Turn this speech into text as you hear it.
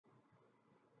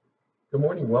Good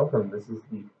morning, welcome. This is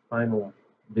the final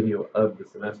video of the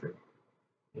semester.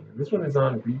 And this one is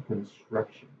on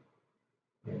Reconstruction.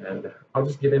 And I'll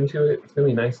just get into it. It's going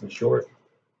to be nice and short.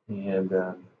 And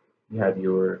you have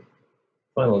your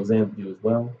final exam to do as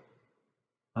well.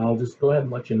 I'll just go ahead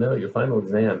and let you know your final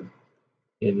exam.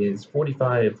 It is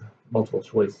 45 multiple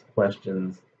choice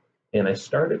questions. And I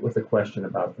started with a question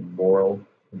about the moral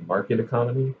and market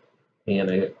economy. And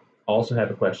I also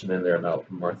have a question in there about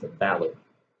Martha Ballard.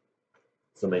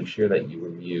 So make sure that you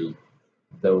review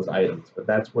those items. But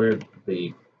that's where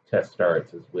the test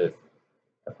starts, is with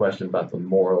a question about the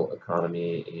moral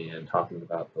economy and talking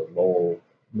about the Lowell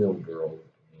Mill Girl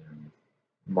and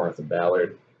Martha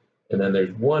Ballard. And then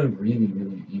there's one really,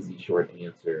 really easy short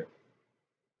answer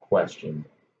question.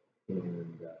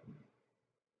 And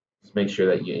just make sure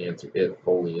that you answer it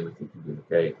fully, and I think you did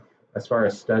okay. As far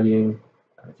as studying,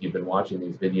 if you've been watching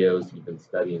these videos, you've been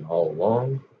studying all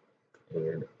along.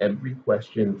 And every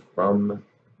question from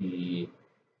the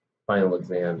final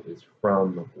exam is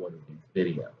from one of these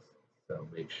videos. So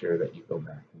make sure that you go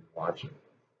back and watch it.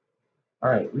 All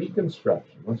right,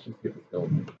 Reconstruction. Let's just get this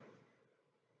going.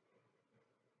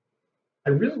 I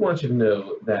really want you to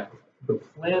know that the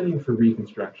planning for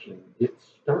Reconstruction, it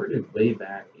started way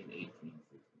back in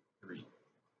 1863.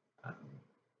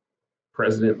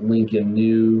 President Lincoln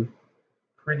knew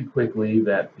pretty quickly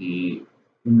that the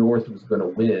North was going to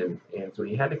win, and so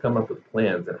he had to come up with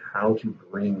plans on how to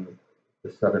bring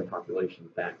the Southern population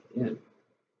back in.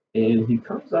 And he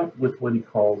comes up with what he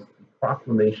calls the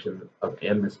Proclamation of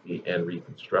Amnesty and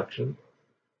Reconstruction.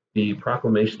 The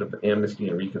Proclamation of Amnesty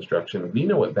and Reconstruction, we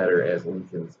know it better as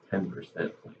Lincoln's 10%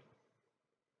 plan.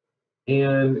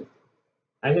 And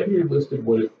I have here listed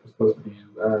what it was supposed to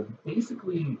do.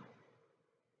 Basically,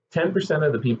 10%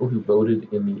 of the people who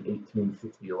voted in the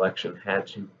 1860 election had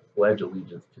to pledge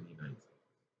allegiance to the United States.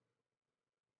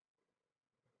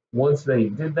 Once they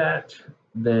did that,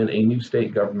 then a new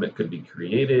state government could be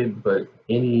created, but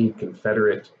any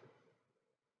Confederate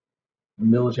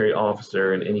military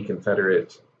officer and any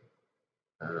Confederate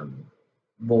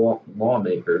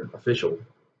lawmaker, official,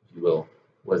 if you will,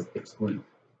 was excluded.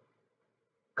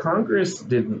 Congress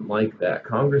didn't like that.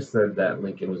 Congress said that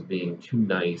Lincoln was being too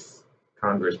nice.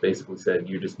 Congress basically said,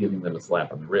 you're just giving them a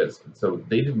slap on the wrist. And so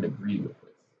they didn't agree with this.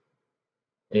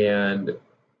 And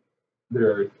there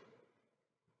are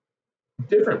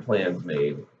different plans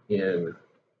made in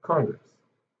Congress.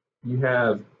 You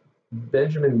have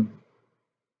Benjamin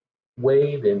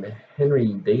Wade and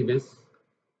Henry Davis,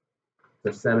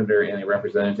 the senator and a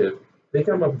representative. They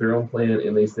come up with their own plan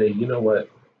and they say, you know what,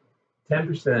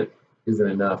 10% isn't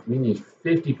enough. We need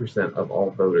 50% of all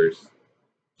voters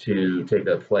to take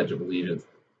a pledge of allegiance.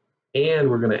 And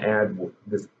we're going to add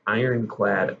this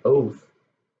ironclad oath.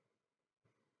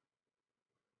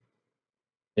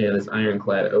 And this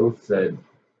ironclad oath said,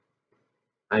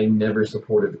 I never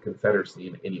supported the Confederacy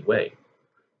in any way.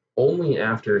 Only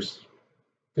after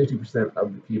 50%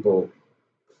 of the people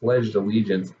pledged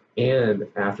allegiance and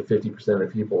after 50%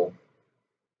 of people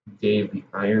gave the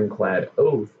ironclad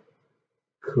oath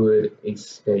could a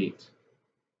state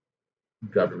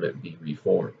government be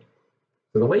reformed.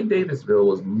 So the Wade-Davis bill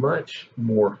was much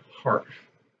more harsh.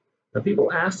 Now people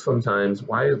ask sometimes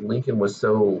why Lincoln was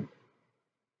so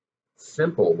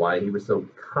simple, why he was so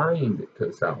kind to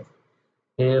the South.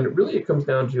 And really it comes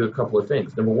down to a couple of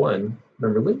things. Number one,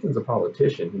 remember, Lincoln's a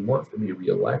politician. He wants to be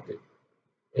reelected.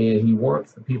 And he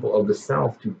wants the people of the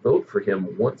South to vote for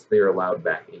him once they're allowed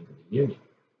back into the Union.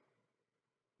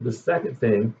 The second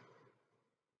thing,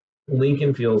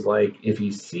 Lincoln feels like if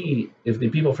the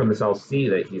people from the South see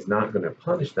that he's not going to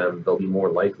punish them, they'll be more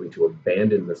likely to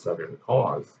abandon the Southern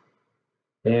cause.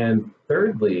 And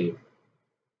thirdly,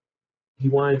 he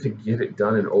wanted to get it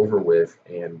done and over with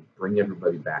and bring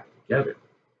everybody back together.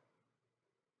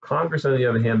 Congress, on the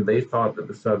other hand, they thought that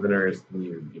the Southerners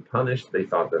needed to be punished. They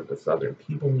thought that the Southern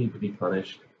people need to be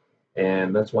punished.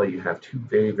 And that's why you have two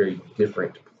very, very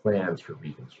different plans for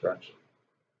Reconstruction.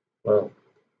 Well,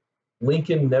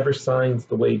 Lincoln never signs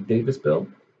the Wade-Davis bill.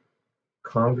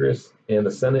 Congress and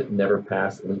the Senate never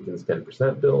passed Lincoln's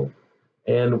 10% bill.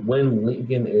 And when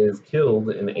Lincoln is killed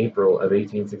in April of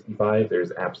 1865,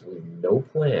 there's absolutely no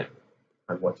plan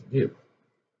on what to do.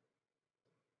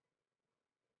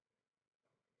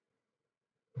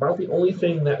 About the only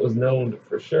thing that was known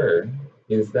for sure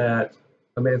is that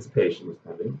emancipation was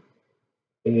coming.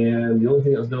 And the only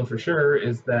thing that was known for sure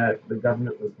is that the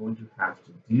government was going to have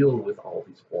to deal with all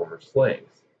these former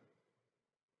slaves.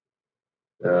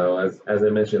 As I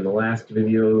mentioned in the last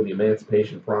video, the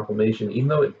Emancipation Proclamation, even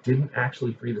though it didn't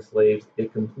actually free the slaves,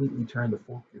 it completely turned the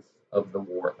focus of the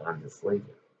war on the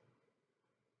slavery.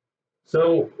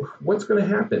 So what's going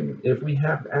to happen if we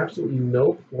have absolutely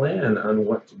no plan on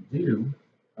what to do?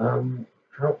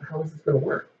 How is this going to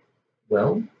work?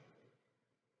 Well,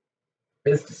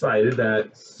 it's decided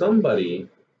that somebody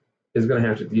is going to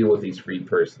have to deal with these freed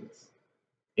persons.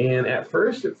 And at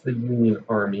first, it's the Union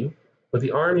Army, but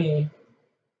the Army,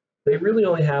 they really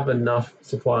only have enough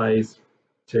supplies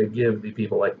to give the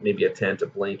people like maybe a tent, a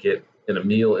blanket, and a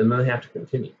meal, and then they have to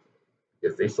continue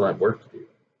because they still have work to do.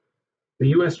 The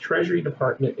US Treasury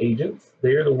Department agents,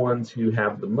 they're the ones who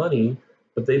have the money,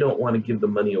 but they don't want to give the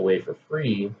money away for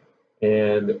free,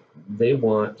 and they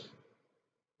want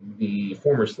the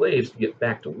former slaves to get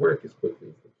back to work as quickly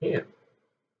as they can.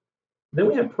 Then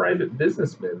we have private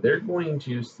businessmen. They're going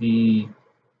to see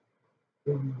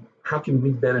how can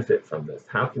we benefit from this?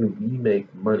 How can we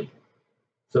make money?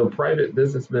 So private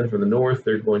businessmen from the north,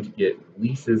 they're going to get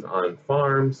leases on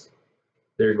farms.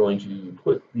 They're going to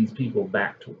put these people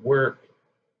back to work,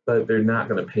 but they're not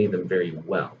going to pay them very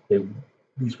well.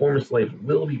 These former slaves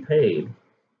will be paid,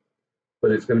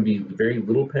 but it's going to be very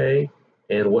little pay.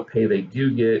 And what pay they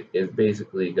do get is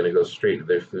basically going to go straight to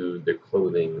their food, their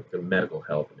clothing, their medical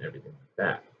help, and everything like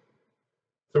that.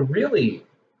 So really,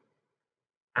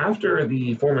 after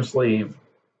the former slave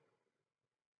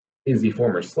is the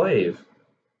former slave,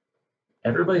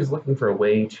 everybody's looking for a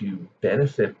way to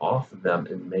benefit off of them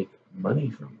and make money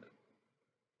from them.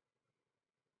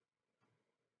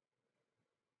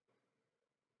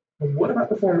 But what about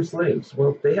the former slaves?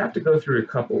 Well, they have to go through a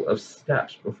couple of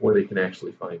steps before they can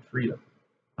actually find freedom.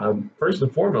 First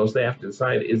and foremost, they have to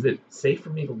decide, is it safe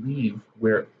for me to leave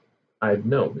where I've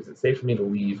known? Is it safe for me to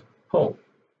leave home?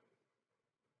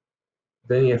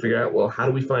 Then you have to figure out, well, how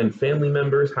do we find family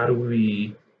members? How do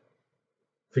we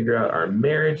figure out our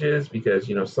marriages? Because,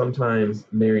 sometimes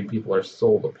married people are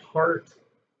sold apart.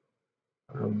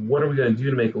 What are we going to do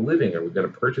to make a living? Are we going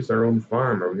to purchase our own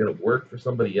farm? Are we going to work for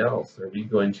somebody else? Are we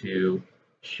going to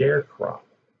share crop?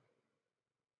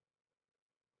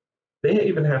 They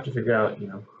even have to figure out,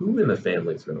 who in the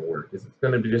family is going to work. Is it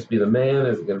going to just be the man?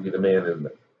 Is it going to be the man and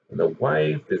the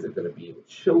wife? Is it going to be the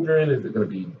children? Is it going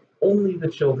to be only the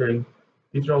children?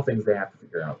 These are all things they have to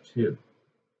figure out too.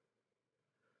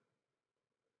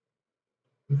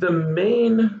 The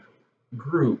main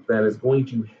group that is going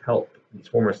to help these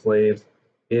former slaves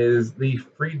is the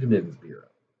Freedmen's Bureau.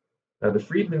 Now, the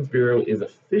Freedmen's Bureau is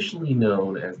officially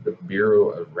known as the Bureau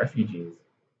of Refugees,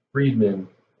 Freedmen,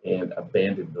 and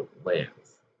Abandoned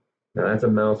Lands. Now, that's a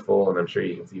mouthful, and I'm sure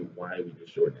you can see why we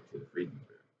just shortened it to the Freedmen's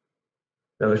Bureau.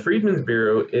 Now, the Freedmen's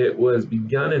Bureau, it was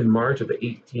begun in March of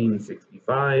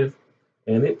 1865,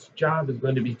 and its job is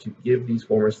going to be to give these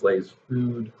former slaves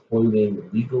food, clothing,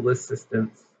 legal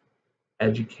assistance,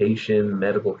 education,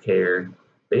 medical care,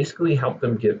 basically help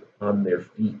them get on their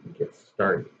feet and get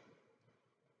started.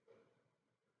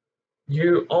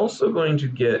 You're also going to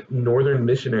get Northern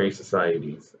missionary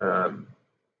societies,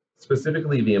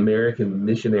 specifically the American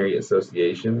Missionary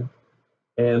Association,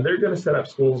 and they're going to set up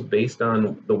schools based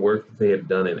on the work that they have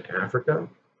done in Africa.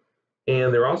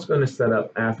 And they're also going to set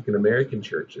up African American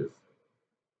churches.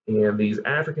 And these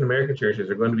African American churches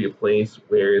are going to be a place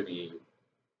where these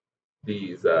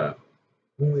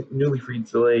newly freed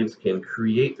slaves can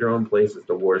create their own places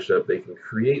to worship. They can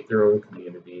create their own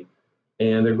community,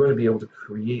 and they're going to be able to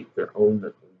create their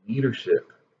own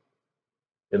leadership.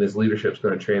 And this leadership is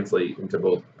going to translate into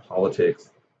both politics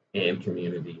and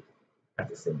community at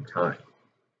the same time.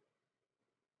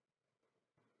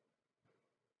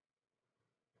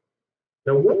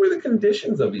 Now, what were the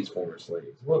conditions of these former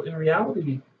slaves? Well, in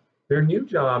reality, their new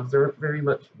jobs are very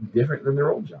much different than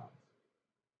their old jobs.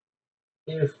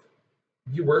 If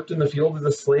you worked in the field as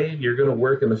a slave, you're going to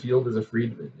work in the field as a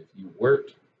freedman. If you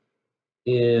worked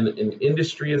in an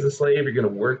industry as a slave, you're going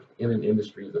to work in an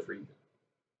industry as a freedman.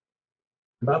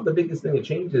 About the biggest thing that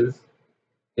changes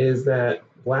is that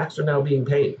blacks are now being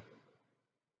paid.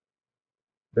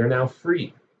 They're now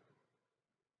free.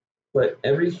 But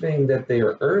everything that they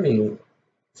are earning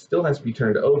still has to be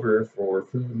turned over for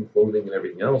food and clothing and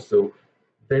everything else. So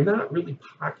they're not really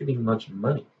pocketing much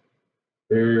money.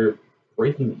 They're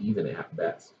breaking even at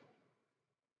best.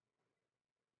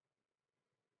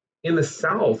 In the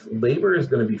South, labor is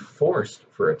going to be forced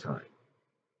for a time,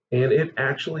 and it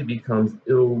actually becomes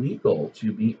illegal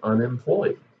to be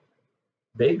unemployed.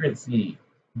 Vagrancy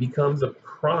becomes a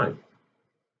crime.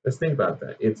 Let's think about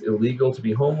that. It's illegal to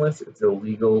be homeless. It's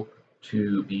illegal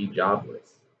to be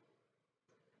jobless.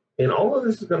 And all of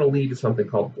this is going to lead to something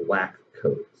called black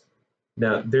codes.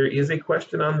 Now, there is a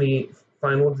question on the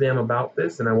final exam about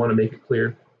this, and I want to make it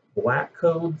clear. Black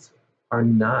codes are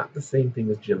not the same thing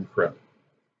as Jim Crow.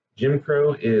 Jim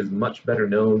Crow is much better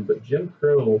known, but Jim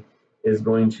Crow is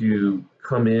going to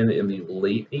come in the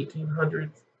late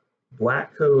 1800s.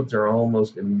 Black codes are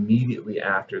almost immediately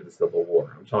after the Civil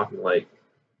War. I'm talking like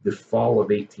the fall of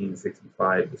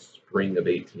 1865, the spring of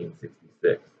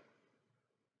 1866.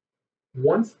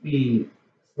 Once the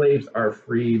slaves are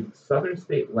freed, Southern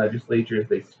state legislatures,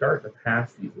 they start to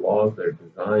pass these laws that are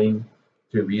designed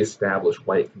to reestablish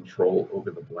white control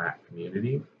over the black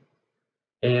community.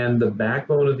 And the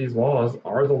backbone of these laws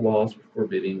are the laws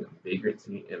forbidding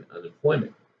vagrancy and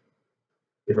unemployment.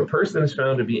 If a person is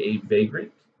found to be a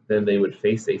vagrant, then they would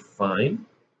face a fine.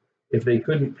 If they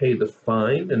couldn't pay the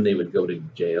fine, then they would go to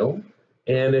jail.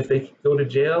 And if they go to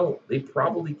jail, they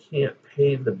probably can't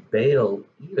pay the bail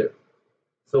either.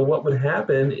 So what would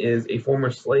happen is a former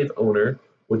slave owner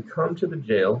would come to the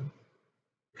jail,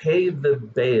 pay the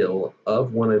bail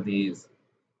of one of these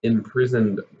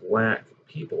imprisoned black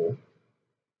people,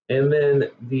 and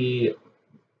then the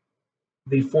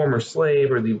former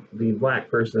slave, or the black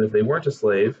person, if they weren't a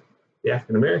slave, the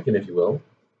African American, if you will,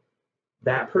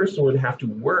 that person would have to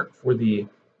work for the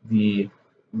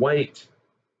white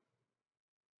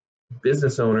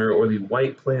business owner or the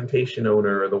white plantation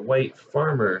owner or the white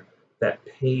farmer that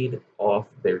paid off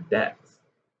their debts.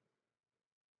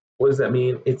 What does that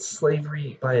mean? It's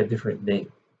slavery by a different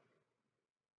name.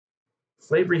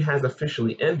 Slavery has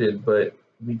officially ended, but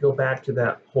we go back to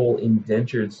that whole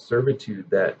indentured servitude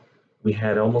that we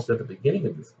had almost at the beginning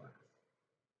of this class.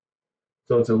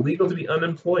 So it's illegal to be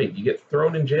unemployed. You get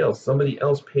thrown in jail. Somebody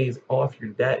else pays off your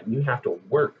debt, and you have to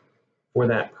work for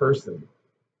that person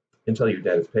until your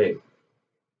debt is paid.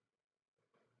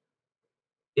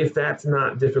 If that's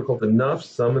not difficult enough,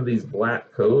 some of these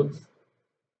black codes,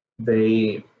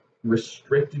 they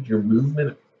restricted your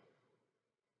movement.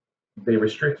 They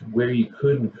restricted where you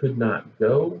could and could not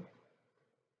go.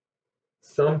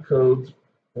 Some codes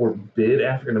forbid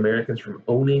African Americans from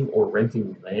owning or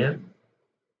renting land.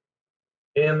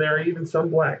 And there are even some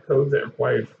black codes that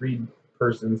required freed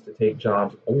persons to take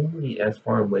jobs only as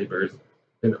farm laborers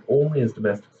and only as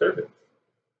domestic servants.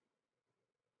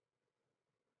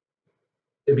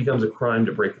 It becomes a crime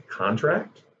to break a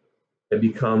contract. It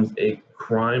becomes a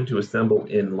crime to assemble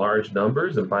in large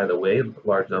numbers. And by the way,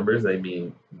 large numbers, they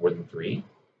mean more than 3.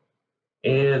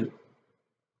 And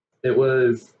it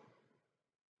was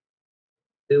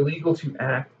illegal to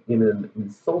act in an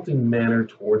insulting manner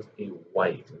towards a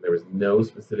white. And there was no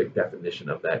specific definition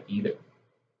of that either.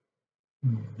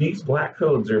 These black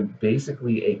codes are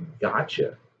basically a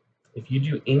gotcha. If you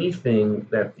do anything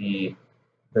that the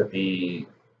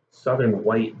Southern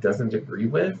white doesn't agree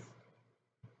with,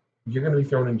 you're going to be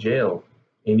thrown in jail,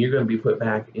 and you're going to be put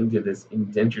back into this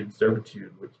indentured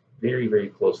servitude, which very, very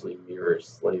closely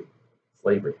mirrors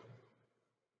slavery.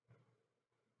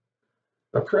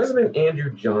 Now, President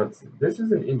Andrew Johnson, this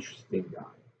is an interesting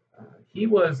guy. He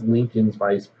was Lincoln's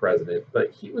vice president,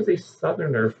 but he was a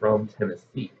Southerner from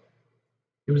Tennessee.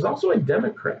 He was also a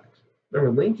Democrat.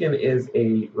 Remember, Lincoln is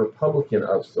a Republican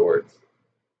of sorts,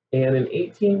 and in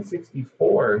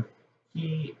 1864,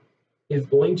 he is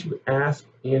going to ask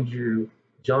Andrew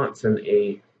Johnson,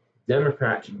 a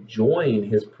Democrat, to join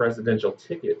his presidential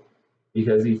ticket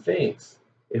because he thinks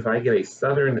if I get a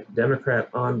Southern Democrat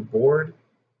on board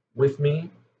with me,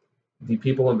 the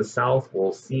people of the South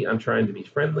will see I'm trying to be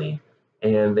friendly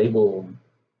and they will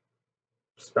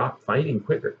stop fighting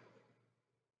quicker.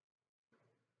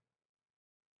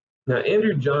 Now,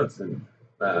 Andrew Johnson,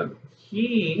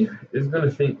 he is going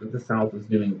to think that the South is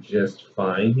doing just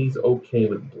fine. He's okay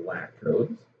with black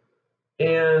codes.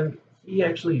 And he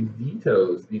actually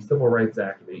vetoes the Civil Rights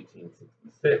Act of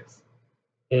 1866.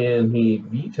 And he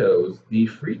vetoes the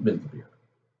Freedmen's Bureau.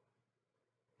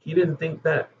 He didn't think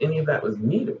that any of that was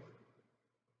needed.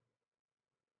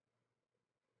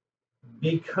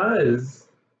 Because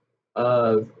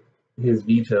of his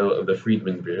veto of the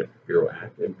Freedmen's Bureau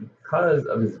Act, and because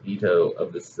of his veto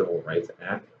of the Civil Rights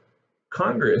Act,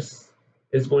 Congress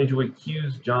is going to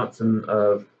accuse Johnson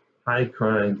of high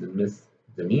crimes and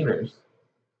misdemeanors,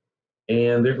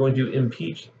 and they're going to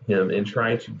impeach him and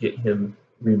try to get him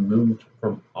removed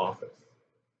from office.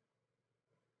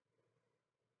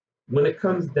 When it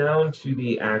comes down to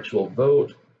the actual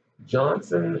vote,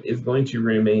 Johnson is going to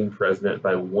remain president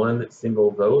by one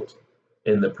single vote,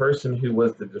 and the person who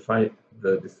was the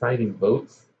deciding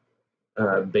votes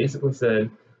basically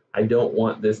said, I don't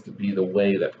want this to be the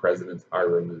way that presidents are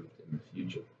removed in the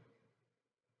future.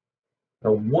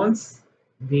 Now, once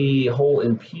the whole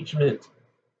impeachment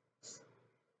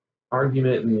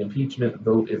argument and the impeachment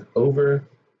vote is over,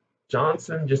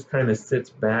 Johnson just kind of sits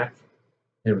back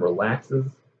and relaxes.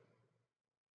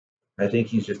 I think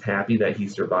he's just happy that he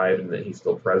survived and that he's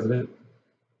still president.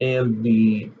 And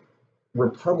the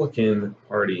Republican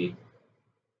Party,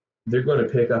 they're going to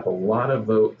pick up a lot of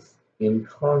votes in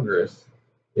Congress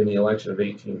in the election of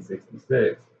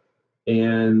 1866.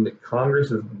 And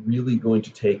Congress is really going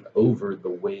to take over the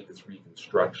way this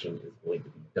Reconstruction is going to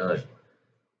be done.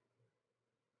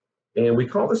 And we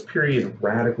call this period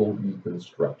Radical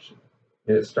Reconstruction.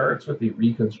 And it starts with the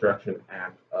Reconstruction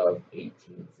Act of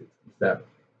 1867.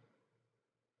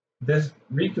 This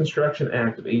Reconstruction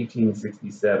Act of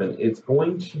 1867, it's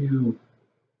going to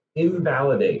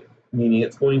invalidate, meaning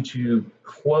it's going to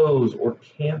close or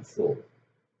cancel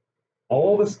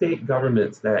all the state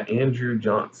governments that Andrew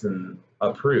Johnson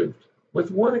approved. With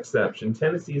one exception,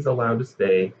 Tennessee is allowed to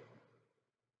stay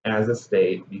as a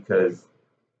state because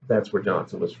that's where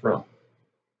Johnson was from.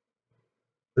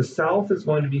 The South is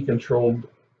going to be controlled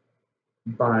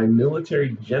by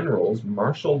military generals.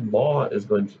 Martial law is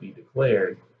going to be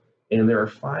declared, and there are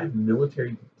 5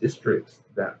 military districts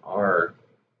that are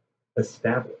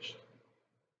established.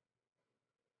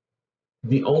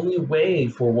 The only way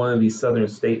for one of these southern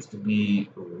states to be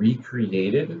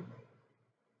recreated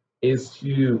is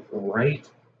to write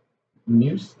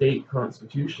new state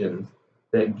constitutions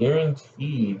that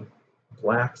guaranteed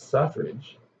black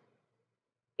suffrage,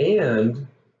 and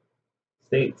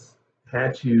states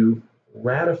had to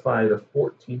ratify the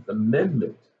 14th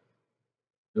Amendment.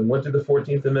 And what did the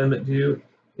 14th Amendment do?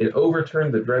 It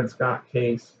overturned the Dred Scott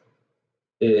case,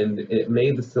 and it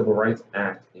made the Civil Rights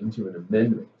Act into an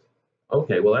amendment.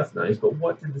 Okay, well, that's nice, but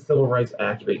what did the Civil Rights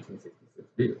Act of 1866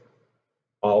 do?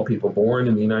 All people born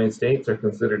in the United States are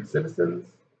considered citizens,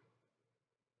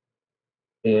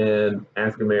 and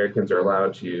African Americans are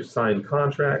allowed to sign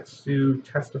contracts, sue,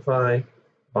 testify,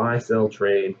 buy, sell,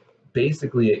 trade.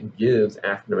 Basically, it gives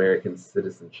African Americans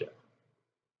citizenship.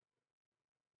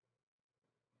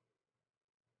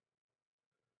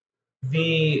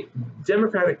 The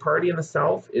Democratic Party in the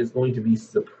South is going to be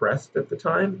suppressed at the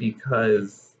time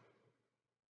because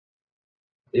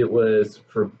it was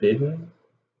forbidden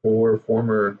for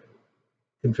former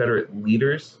Confederate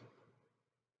leaders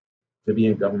to be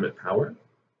in government power.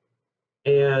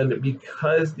 And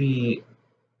because the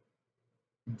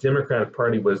Democratic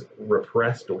Party was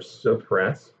repressed or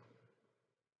suppressed,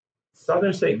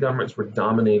 Southern state governments were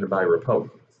dominated by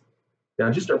Republicans.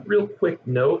 Now, just a real quick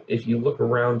note, if you look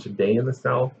around today in the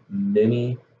South,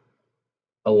 many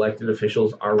elected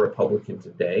officials are Republican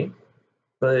today,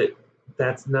 but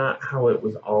that's not how it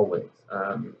was always.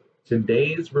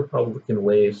 Today's Republican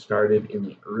wave started in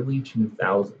the early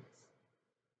 2000s.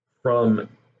 From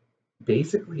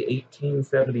basically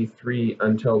 1873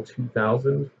 until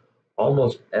 2000,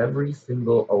 almost every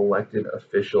single elected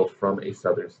official from a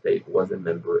Southern state was a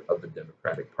member of the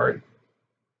Democratic Party.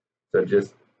 So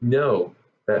just know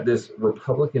that this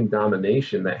Republican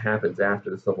domination that happens after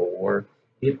the Civil War,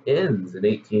 it ends in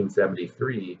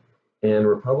 1873, and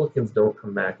Republicans don't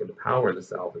come back into power in the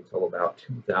South until about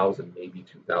 2000, maybe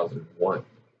 2001.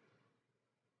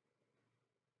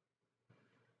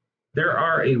 There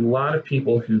are a lot of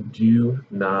people who do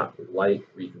not like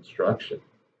Reconstruction.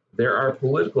 There are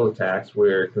political attacks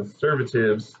where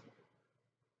conservatives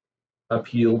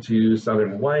appeal to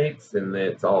Southern whites, and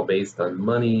it's all based on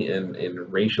money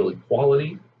and racial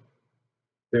equality.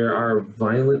 There are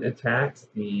violent attacks.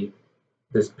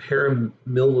 This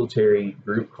paramilitary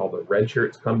group called the Red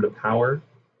Shirts come to power.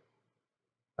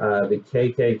 The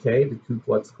KKK, the Ku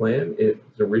Klux Klan,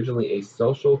 it's originally a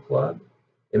social club,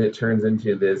 and it turns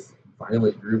into this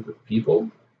violent group of people.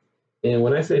 And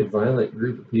when I say violent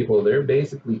group of people, they're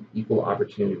basically equal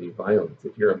opportunity violence.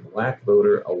 If you're a black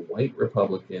voter, a white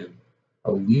Republican,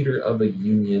 a leader of a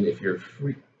union, if you're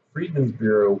a Freedmen's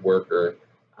Bureau worker,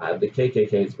 the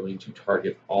KKK is going to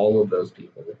target all of those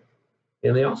people.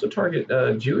 And they also target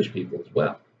Jewish people as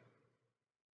well.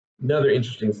 Another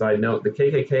interesting side note, the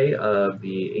KKK of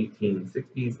the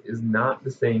 1860s is not the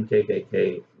same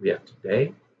KKK we have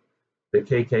today. The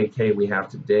KKK we have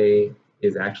today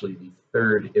is actually the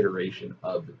 3rd iteration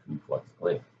of the Ku Klux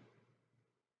Klan.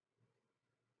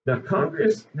 Now,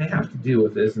 Congress, they have to deal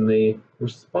with this, and they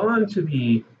respond to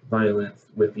the violence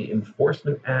with the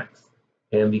Enforcement Acts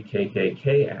and the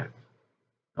KKK Act.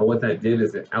 Now, what that did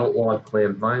is it outlawed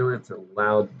Klan violence, it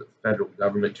allowed the federal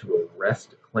government to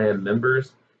arrest Klan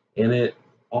members, and it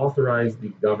authorized the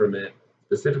government,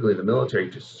 specifically the military,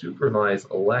 to supervise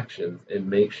elections and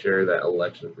make sure that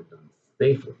elections were done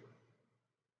safely.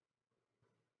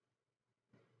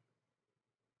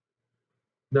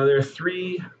 Now, there are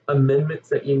 3 amendments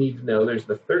that you need to know. There's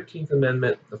the 13th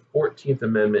Amendment, the 14th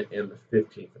Amendment, and the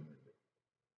 15th Amendment.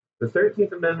 The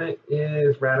 13th Amendment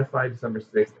is ratified December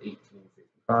 6,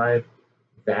 1865.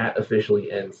 That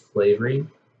officially ends slavery.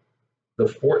 The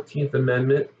 14th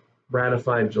Amendment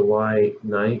ratified July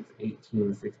 9th,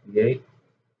 1868.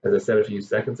 As I said a few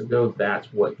seconds ago,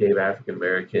 that's what gave African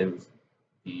Americans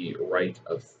the right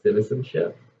of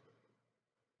citizenship.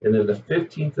 And then the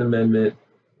 15th Amendment,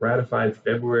 ratified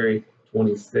February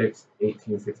 26,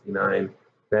 1869,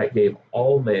 that gave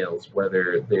all males,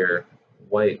 whether they're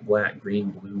white, black,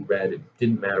 green, blue, red, it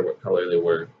didn't matter what color they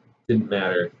were, didn't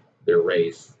matter their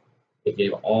race, it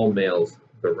gave all males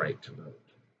the right to vote.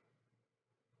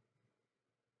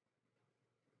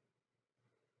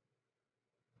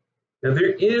 Now,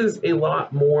 there is a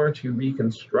lot more to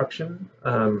Reconstruction.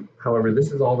 However,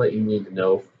 this is all that you need to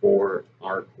know for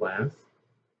our class.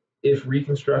 If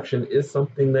Reconstruction is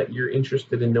something that you're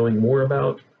interested in knowing more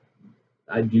about,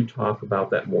 I do talk about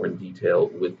that more in detail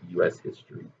with US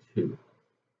history too.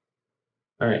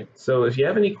 All right, so if you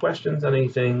have any questions on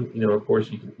anything, of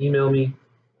course, you can email me.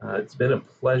 It's been a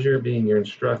pleasure being your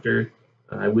instructor.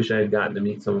 I wish I had gotten to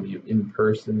meet some of you in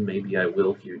person. Maybe I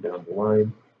will here down the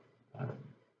line.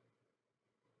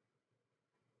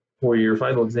 For your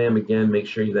final exam, again, make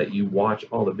sure that you watch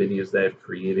all the videos that I've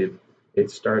created. It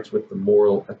starts with the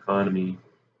moral economy,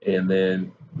 and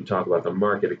then we talk about the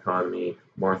market economy,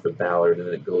 Martha Ballard, and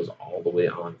then it goes all the way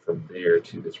on from there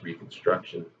to this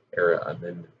Reconstruction era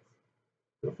amendments.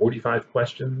 So 45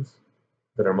 questions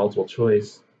that are multiple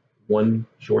choice, one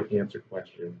short answer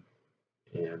question,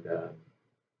 and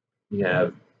you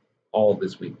have all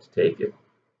this week to take it.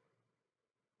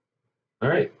 All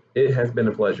right, it has been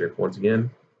a pleasure. Once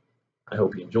again, I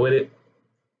hope you enjoyed it.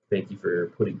 Thank you for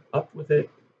putting up with it.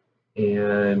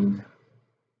 And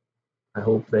I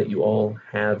hope that you all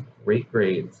have great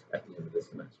grades at the end of this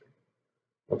semester.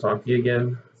 I'll talk to you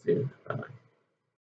again soon. Bye-bye.